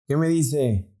¿Qué me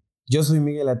dice? Yo soy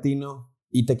Miguel Latino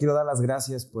y te quiero dar las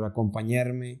gracias por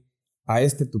acompañarme a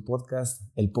tu podcast,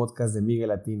 el podcast de Miguel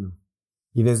Latino.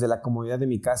 Y desde la comodidad de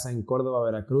mi casa en Córdoba,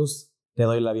 Veracruz, te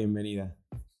doy la bienvenida.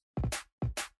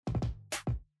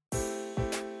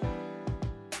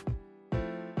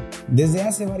 Desde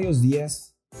hace varios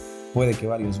días, puede que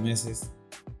varios meses,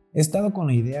 he estado con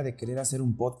la idea de querer hacer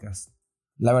un podcast.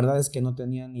 La verdad es que no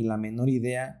tenía ni la menor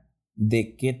idea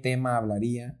de qué tema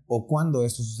hablaría o cuándo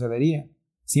esto sucedería.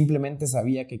 Simplemente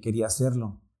sabía que quería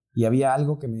hacerlo y había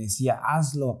algo que me decía,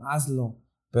 hazlo,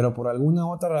 pero por alguna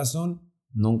otra razón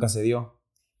nunca se dio.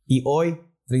 Y hoy,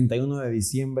 31 de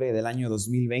diciembre del año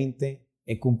 2020,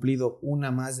 he cumplido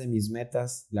una más de mis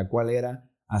metas, la cual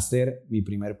era hacer mi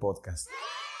primer podcast.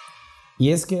 Y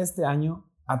es que este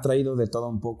año ha traído de todo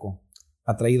un poco.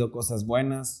 Ha traído cosas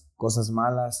buenas, cosas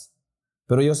malas,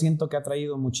 pero yo siento que ha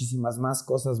traído muchísimas más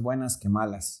cosas buenas que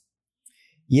malas.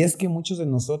 Y es que muchos de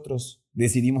nosotros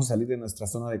decidimos salir de nuestra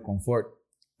zona de confort.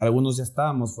 Algunos ya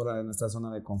estábamos fuera de nuestra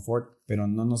zona de confort, pero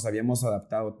no nos habíamos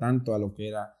adaptado tanto a lo que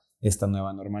era esta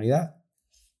nueva normalidad.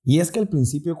 Y es que al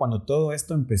principio, cuando todo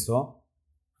esto empezó,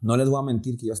 no les voy a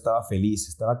mentir que yo estaba feliz,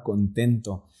 estaba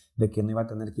contento de que no iba a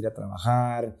tener que ir a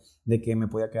trabajar, de que me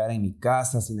podía quedar en mi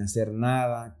casa sin hacer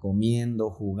nada,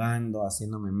 comiendo, jugando,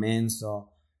 haciéndome menso,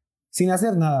 sin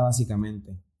hacer nada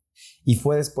básicamente. Y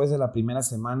fue después de la primera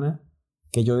semana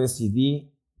que yo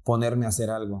decidí ponerme a hacer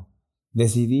algo.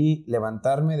 Decidí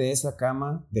levantarme de esa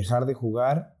cama, dejar de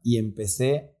jugar y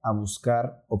empecé a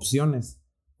buscar opciones.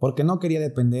 Porque no quería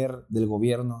depender del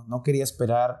gobierno, no quería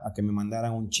esperar a que me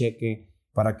mandaran un cheque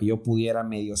para que yo pudiera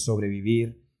medio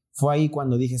sobrevivir. Fue ahí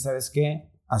cuando dije, ¿sabes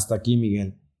qué? Hasta aquí,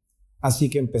 Miguel. Así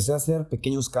que empecé a hacer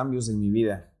pequeños cambios en mi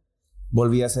vida.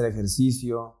 Volví a hacer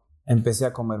ejercicio, empecé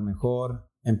a comer mejor,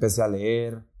 empecé a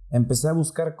leer, empecé a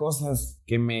buscar cosas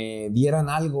que me dieran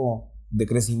algo de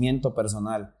crecimiento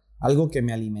personal, algo que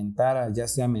me alimentara, ya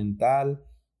sea mental,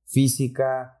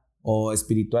 física o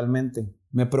espiritualmente.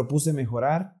 Me propuse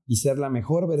mejorar y ser la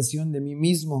mejor versión de mí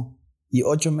mismo. Y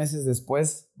 8 meses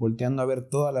después, volteando a ver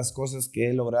todas las cosas que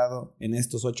he logrado en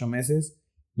estos 8 meses,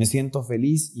 me siento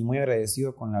feliz y muy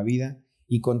agradecido con la vida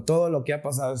y con todo lo que ha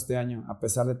pasado este año, a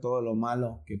pesar de todo lo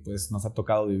malo que pues nos ha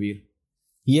tocado vivir.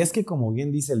 Y es que, como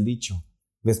bien dice el dicho,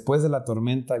 después de la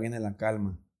tormenta viene la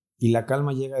calma, y la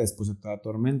calma llega después de toda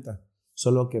tormenta,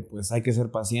 solo que pues hay que ser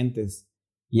pacientes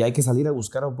y hay que salir a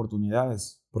buscar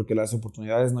oportunidades, porque las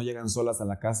oportunidades no llegan solas a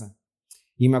la casa.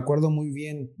 Y me acuerdo muy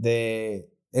bien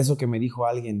de eso que me dijo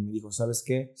alguien, me dijo, ¿sabes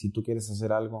qué? Si tú quieres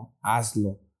hacer algo,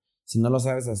 hazlo. Si no lo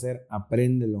sabes hacer,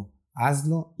 apréndelo,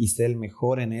 hazlo y sé el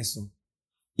mejor en eso.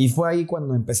 Y fue ahí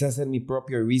cuando empecé a hacer mi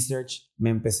propio research, me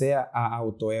empecé a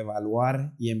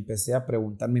autoevaluar y empecé a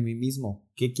preguntarme a mí mismo,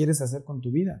 ¿qué quieres hacer con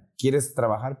tu vida? ¿Quieres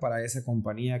trabajar para esa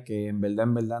compañía que en verdad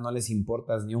no les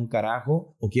importas ni un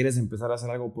carajo? ¿O quieres empezar a hacer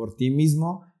algo por ti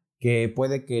mismo que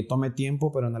puede que tome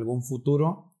tiempo, pero en algún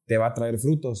futuro te va a traer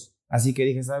frutos? Así que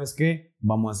dije, ¿sabes qué?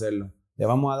 Vamos a hacerlo. Le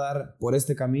vamos a dar por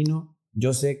este camino.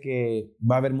 Yo sé que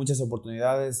va a haber muchas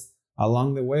oportunidades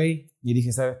along the way y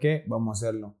dije, ¿sabes qué? Vamos a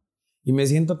hacerlo. Y me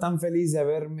siento tan feliz de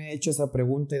haberme hecho esa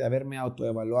pregunta y de haberme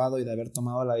autoevaluado y de haber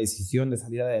tomado la decisión de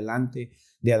salir adelante,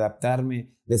 de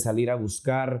adaptarme, de salir a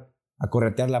buscar, a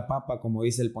corretear la papa, como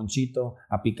dice el Ponchito,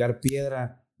 a picar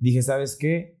piedra. Dije, ¿sabes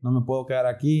qué? No me puedo quedar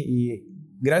aquí y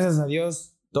gracias a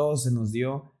Dios todo se nos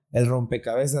dio. El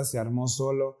rompecabezas se armó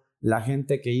solo, la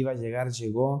gente que iba a llegar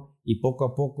llegó y poco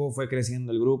a poco fue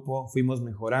creciendo el grupo, fuimos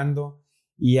mejorando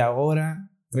y ahora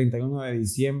 31 de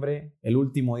diciembre, el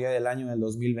último día del año del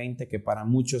 2020, que para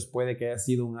muchos puede que haya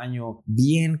sido un año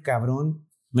bien cabrón,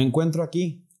 me encuentro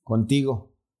aquí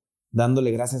contigo,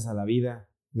 dándole gracias a la vida,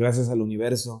 gracias al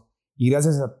universo y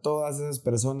gracias a todas esas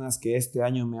personas que este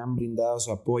año me han brindado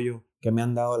su apoyo, que me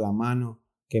han dado la mano,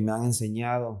 que me han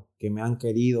enseñado, que me han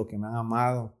querido, que me han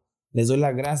amado. Les doy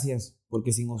las gracias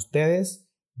porque sin ustedes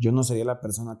yo no sería la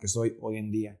persona que soy hoy en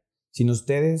día. Sin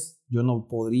ustedes, yo no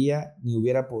podría ni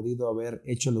hubiera podido haber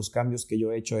hecho los cambios que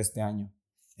yo he hecho este año.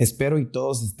 Espero y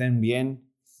todos estén bien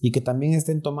y que también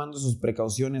estén tomando sus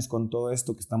precauciones con todo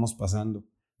esto que estamos pasando,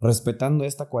 respetando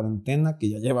esta cuarentena que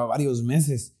ya lleva varios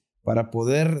meses para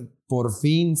poder por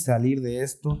fin salir de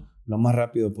esto lo más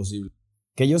rápido posible.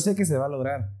 Que yo sé que se va a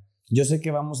lograr. Yo sé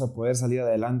que vamos a poder salir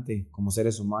adelante como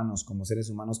seres humanos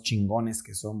chingones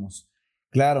que somos.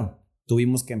 Claro,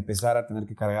 tuvimos que empezar a tener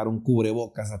que cargar un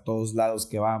cubrebocas a todos lados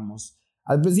que vamos.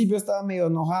 Al principio estaba medio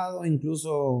enojado,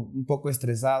 incluso un poco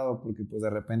estresado, porque pues de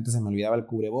repente se me olvidaba el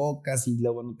cubrebocas y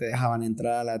luego no te dejaban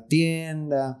entrar a la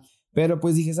tienda. Pero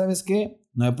pues dije, ¿sabes qué?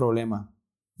 No hay problema.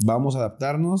 Vamos a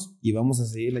adaptarnos y vamos a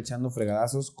seguir echando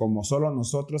fregadazos como solo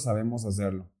nosotros sabemos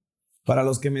hacerlo. Para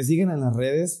los que me siguen en las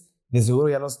redes, de seguro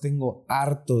ya los tengo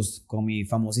hartos con mi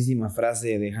famosísima frase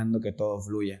de dejando que todo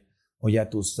fluya. O ya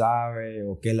tú sabes,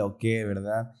 o qué lo que,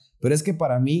 ¿verdad? Pero es que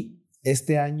para mí,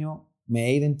 este año me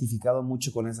he identificado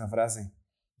mucho con esa frase,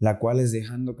 la cual es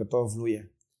dejando que todo fluya.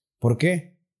 ¿Por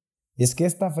qué? Es que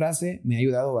esta frase me ha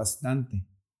ayudado bastante.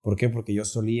 ¿Por qué? Porque yo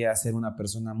solía ser una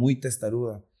persona muy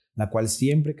testaruda, la cual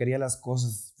siempre quería las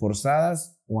cosas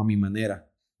forzadas o a mi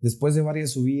manera. Después de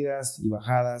varias subidas y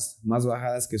bajadas, más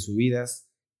bajadas que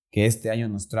subidas, que este año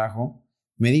nos trajo,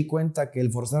 me di cuenta que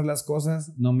el forzar las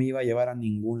cosas no me iba a llevar a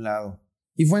ningún lado.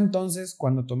 Y fue entonces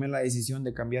cuando tomé la decisión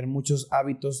de cambiar muchos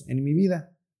hábitos en mi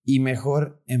vida y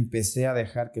mejor empecé a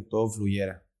dejar que todo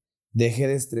fluyera. Dejé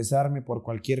de estresarme por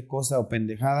cualquier cosa o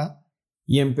pendejada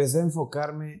y empecé a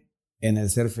enfocarme en el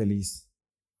ser feliz.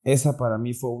 Esa para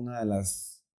mí fue una de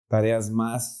las tareas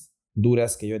más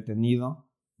duras que yo he tenido,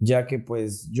 ya que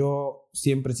pues yo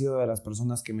siempre he sido de las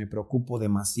personas que me preocupo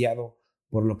demasiado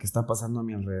por lo que está pasando a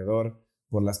mi alrededor,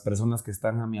 por las personas que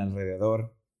están a mi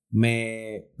alrededor.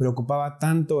 Me preocupaba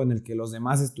tanto en el que los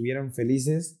demás estuvieran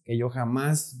felices que yo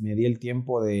jamás me di el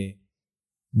tiempo de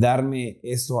darme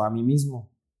eso a mí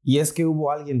mismo. Y es que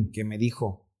hubo alguien que me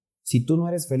dijo, si tú no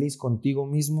eres feliz contigo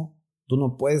mismo, tú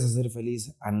no puedes hacer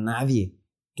feliz a nadie.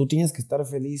 Tú tienes que estar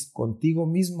feliz contigo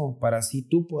mismo para así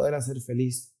tú poder hacer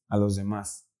feliz a los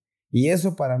demás. Y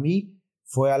eso para mí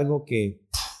fue algo que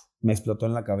me explotó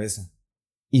en la cabeza.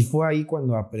 Y fue ahí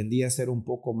cuando aprendí a ser un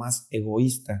poco más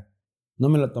egoísta. No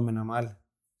me lo tomen a mal,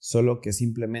 solo que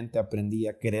simplemente aprendí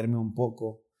a quererme un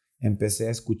poco, empecé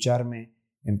a escucharme,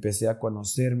 empecé a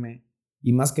conocerme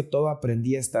y más que todo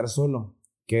aprendí a estar solo,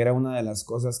 que era una de las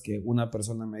cosas que una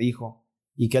persona me dijo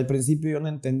y que al principio yo no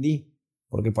entendí,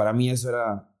 porque para mí eso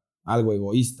era algo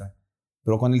egoísta.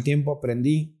 Pero con el tiempo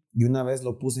aprendí y una vez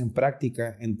lo puse en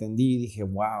práctica, entendí y dije,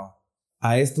 wow,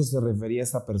 a esto se refería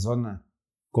esa persona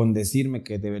con decirme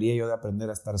que debería yo de aprender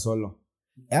a estar solo.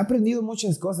 He aprendido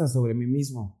muchas cosas sobre mí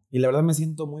mismo y la verdad me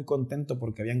siento muy contento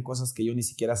porque habían cosas que yo ni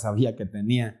siquiera sabía que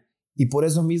tenía y por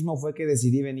eso mismo fue que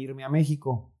decidí venirme a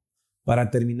México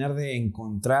para terminar de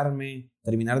encontrarme,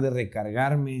 terminar de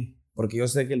recargarme, porque yo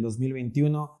sé que el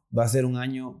 2021 va a ser un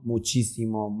año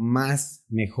muchísimo más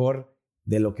mejor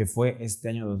de lo que fue este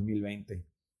año 2020.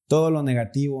 Todo lo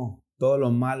negativo, todo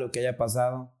lo malo que haya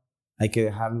pasado, hay que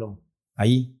dejarlo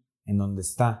ahí, en donde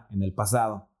está, en el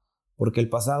pasado, porque el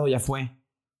pasado ya fue.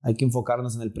 Hay que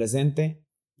enfocarnos en el presente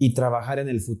y trabajar en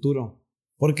el futuro,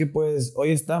 porque pues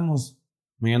hoy estamos,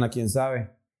 mañana quién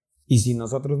sabe. Y si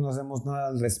nosotros no hacemos nada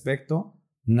al respecto,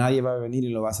 nadie va a venir y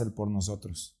lo va a hacer por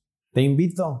nosotros. Te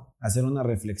invito a hacer una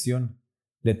reflexión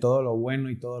de todo lo bueno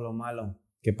y todo lo malo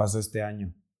que pasó este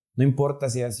año. No importa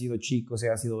si ha sido chico, si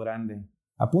ha sido grande.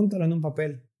 Apúntalo en un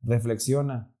papel,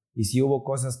 reflexiona. Y si hubo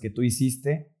cosas que tú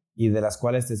hiciste y de las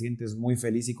cuales te sientes muy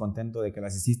feliz y contento de que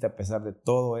las hiciste a pesar de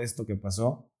todo esto que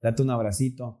pasó, date un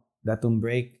abracito, date un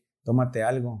break, tómate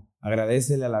algo,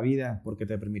 agradécele a la vida porque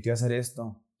te permitió hacer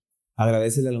esto.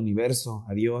 Agradécele al universo,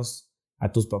 a Dios,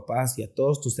 a tus papás y a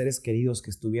todos tus seres queridos que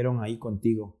estuvieron ahí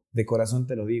contigo. De corazón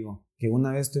te lo digo, que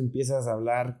una vez tú empiezas a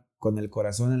hablar con el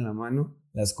corazón en la mano,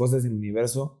 las cosas del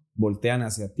universo voltean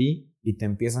hacia ti y te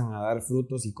empiezan a dar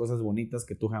frutos y cosas bonitas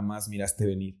que tú jamás miraste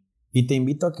venir. Y te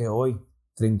invito a que hoy,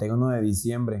 31 de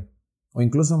diciembre, o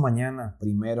incluso mañana,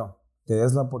 1, te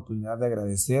des la oportunidad de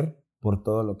agradecer por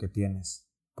todo lo que tienes,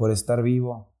 por estar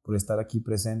vivo, por estar aquí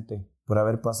presente, por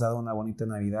haber pasado una bonita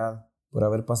Navidad, por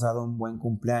haber pasado un buen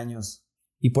cumpleaños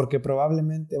y porque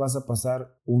probablemente vas a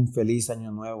pasar un feliz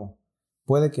año nuevo.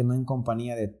 Puede que no en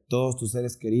compañía de todos tus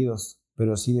seres queridos,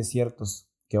 pero sí de ciertos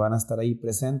que van a estar ahí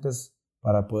presentes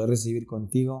para poder recibir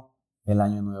contigo el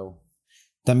año nuevo.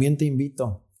 También te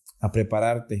invito a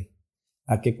prepararte,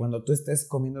 a que cuando tú estés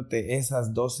comiéndote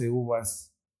esas 12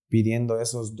 uvas, pidiendo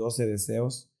esos 12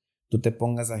 deseos, tú te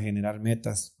pongas a generar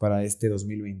metas para este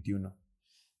 2021.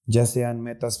 Ya sean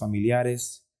metas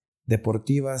familiares,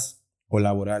 deportivas o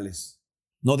laborales.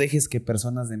 No dejes que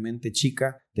personas de mente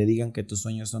chica te digan que tus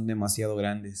sueños son demasiado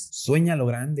grandes. Sueña lo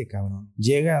grande, cabrón.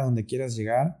 Llega a donde quieras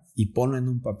llegar y ponlo en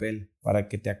un papel para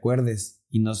que te acuerdes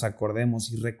y nos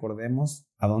acordemos y recordemos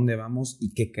a dónde vamos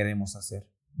y qué queremos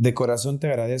hacer. De corazón te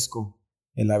agradezco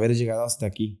el haber llegado hasta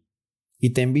aquí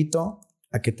y te invito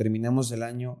a que terminemos el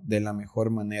año de la mejor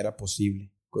manera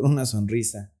posible, con una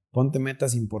sonrisa. Ponte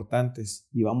metas importantes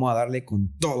y vamos a darle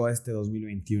con todo a este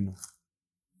 2021.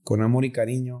 Con amor y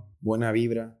cariño, buena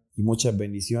vibra y muchas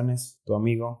bendiciones, tu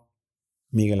amigo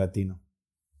Miguel Latino.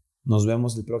 Nos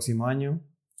vemos el próximo año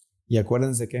y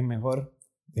acuérdense que es mejor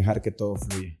dejar que todo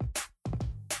fluya.